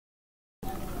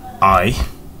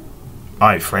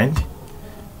Hi, friend.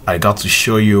 I got to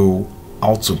show you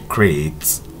how to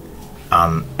create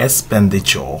an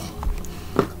expenditure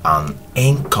and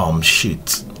income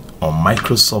sheet on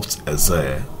Microsoft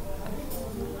Excel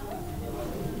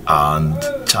and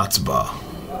chat bar.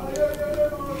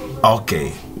 Okay,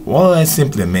 what that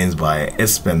simply means by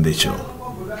expenditure?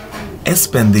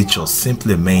 Expenditure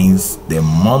simply means the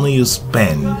money you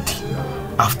spend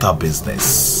after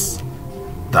business.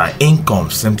 The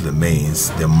income simply means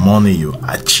the money you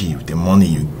achieve, the money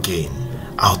you gain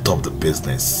out of the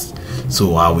business.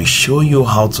 So I will show you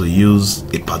how to use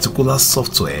a particular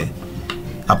software,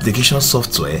 application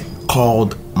software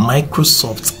called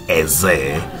Microsoft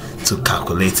Excel to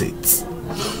calculate it.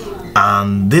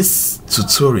 And this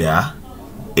tutorial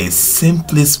is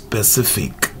simply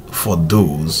specific for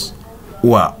those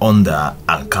who are under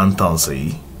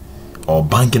accountancy or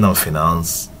banking and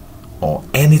finance or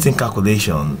anything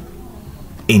calculation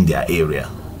in their area.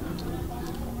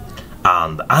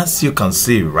 And as you can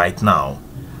see right now,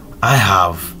 I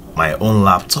have my own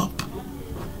laptop.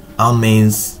 That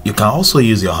means you can also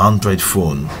use your Android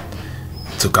phone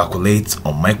to calculate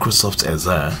on Microsoft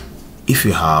Excel if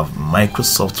you have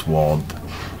Microsoft Word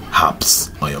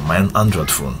apps on your Android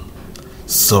phone.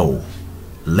 So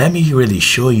let me really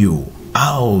show you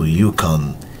how you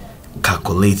can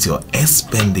calculate your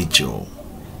expenditure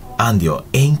and your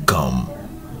income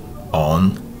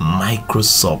on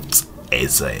Microsoft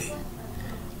Excel.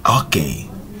 Okay,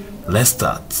 let's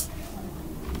start.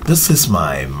 This is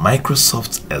my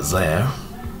Microsoft Excel.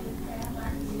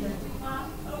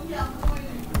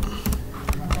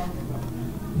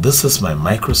 This is my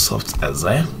Microsoft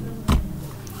Excel.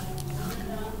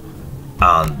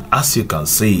 And as you can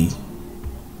see,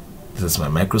 this is my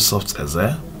Microsoft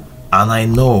Excel. And I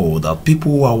know that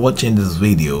people who are watching this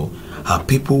video are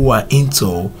people who are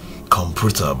into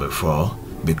computer before,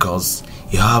 because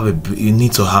you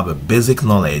need to have a basic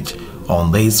knowledge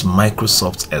on this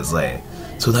Microsoft Excel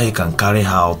so that you can carry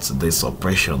out this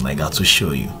operation I got to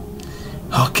show you.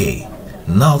 Okay,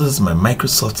 now this is my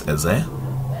Microsoft Excel,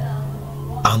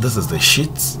 and this is the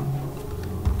sheet,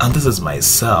 and this is my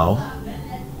cell,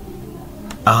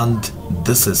 and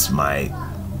this is my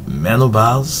menu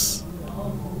bars,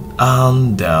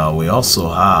 and we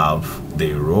also have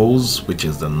the rows, which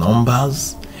is the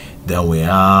numbers. Then we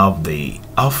have the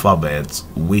alphabet,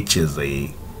 which is the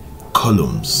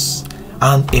columns.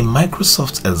 And in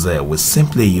Microsoft Excel, we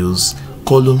simply use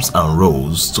columns and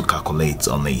rows to calculate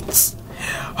on it.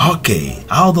 Okay,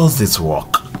 how does this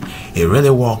work? It really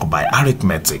works by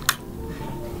arithmetic,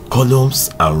 columns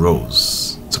and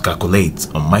rows to calculate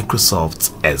on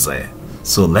Microsoft Excel.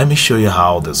 So let me show you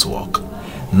how this works.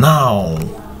 Now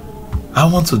I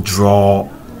want to draw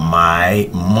my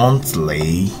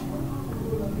monthly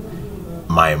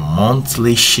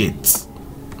sheet.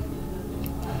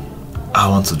 I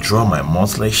want to draw my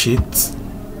monthly sheet,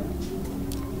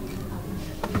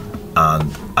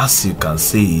 and as you can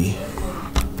see,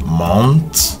 my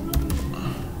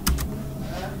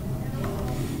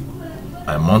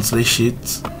monthly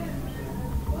sheet,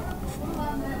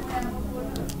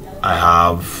 I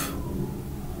have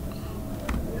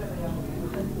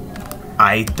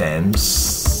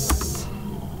items,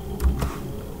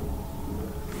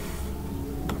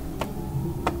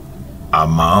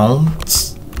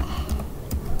 amount,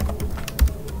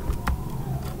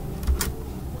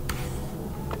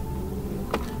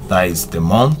 that is the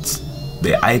month,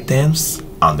 the items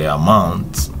and the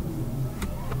amount,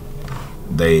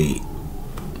 the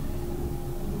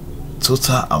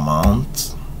total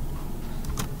amount,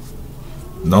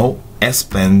 no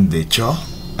expenditure,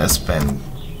 let's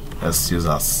use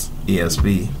as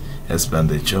ESP,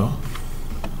 expenditure,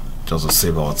 just to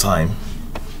save our time,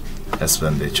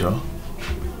 expenditure.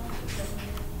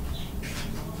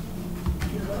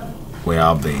 We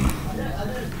have the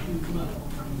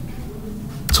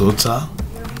total,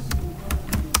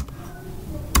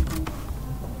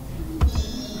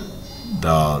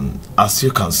 then as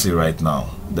you can see right now,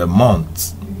 the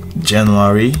month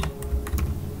January,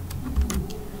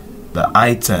 the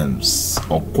items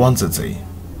or quantity,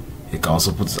 you can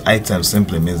also put items,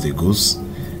 simply means the goods.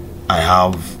 I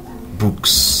have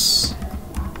books,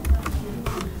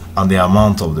 and the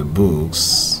amount of the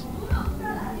books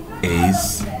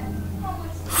is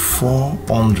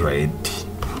 400,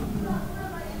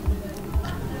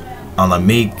 and I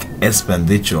make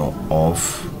expenditure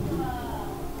of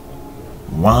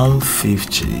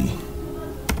 150.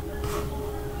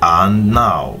 And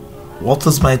now, what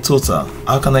is my total?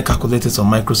 How can I calculate it on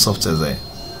Microsoft Excel?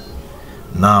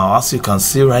 Now, as you can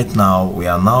see right now, we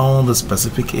are now on the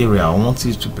specific area I want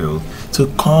you to build to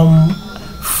come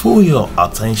full your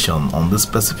attention on this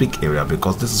specific area,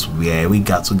 because this is where we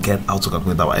got to get how to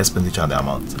calculate our expenditure and the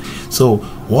amount. So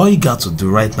what you got to do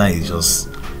right now is just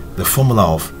the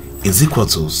formula of is equal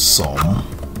to sum,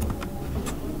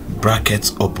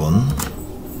 brackets open,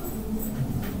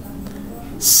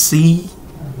 C3,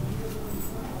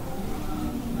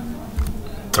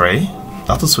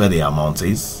 that is where the amount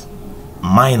is,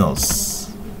 minus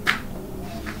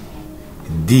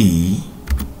D3,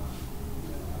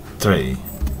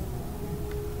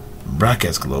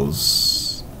 brackets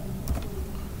close,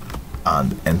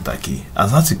 and enter key.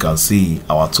 As you can see,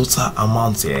 our total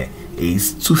amount here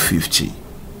is 250.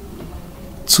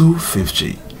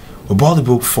 We bought the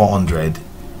book 400,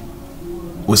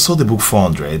 we sold the book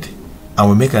 400, and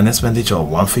we make an expenditure of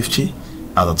 150,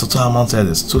 and the total amount here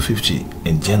is 250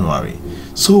 in January.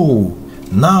 So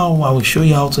now I will show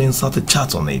you how to insert a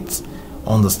chart on it.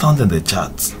 Understanding the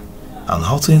chart and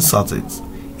how to insert it.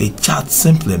 A chart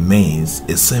simply means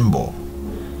a symbol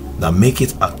that make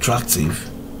it attractive,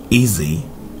 easy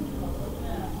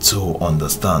to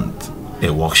understand a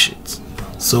worksheet.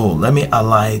 So let me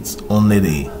highlight only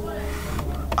the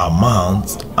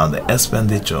amount and the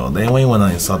expenditure. Then when you want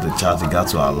to insert the chart, you got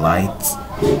to highlight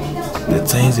the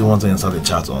things you want to insert the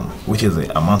chart on, which is the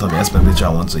amount of the expenditure I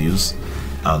want to use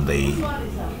and the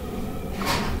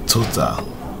total,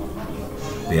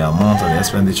 the amount of the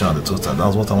expenditure and the total.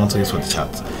 That's what I want to use for the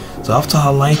chart. So after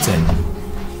highlighting,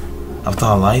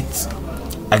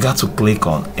 I got to click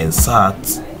on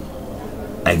insert.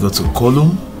 I go to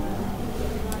column.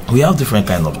 We have different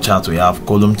kind of charts. We have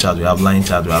column chart, we have line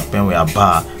chart, we have pen, we have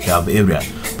bar, we have area,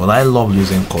 but I love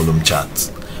using column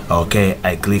charts. Okay,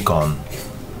 I click on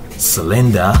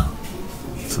cylinder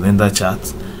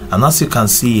chart, and as you can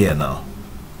see here now,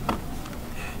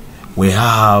 we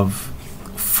have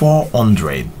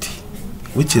 400,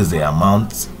 which is the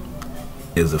amount,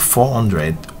 is the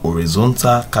 400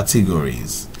 horizontal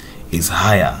categories is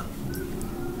higher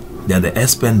than the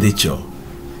expenditure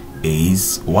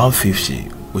is 150,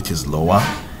 which is lower,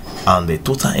 and the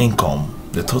total income,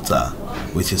 the total,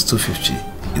 which is 250,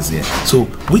 is here. So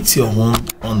with your own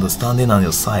understanding on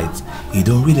your site, you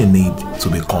don't really need to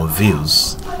be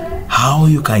confused how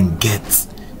you can get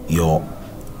your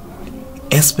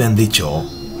expenditure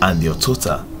and your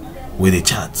total with a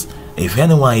chart. If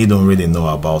anyone you don't really know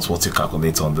about what you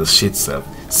calculate on this sheet self,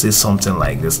 see something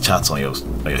like this chart on your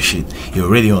sheet, you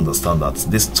already understand that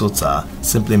this total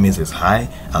simply means it's high,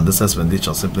 and this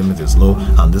expenditure simply means it's low,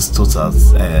 and this total,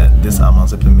 this amount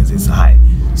simply means it's high.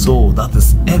 So that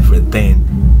is everything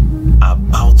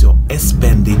about your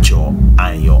expenditure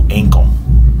and your income.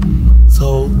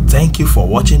 So thank you for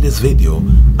watching this video,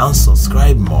 and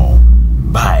subscribe more.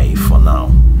 Bye for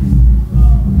now.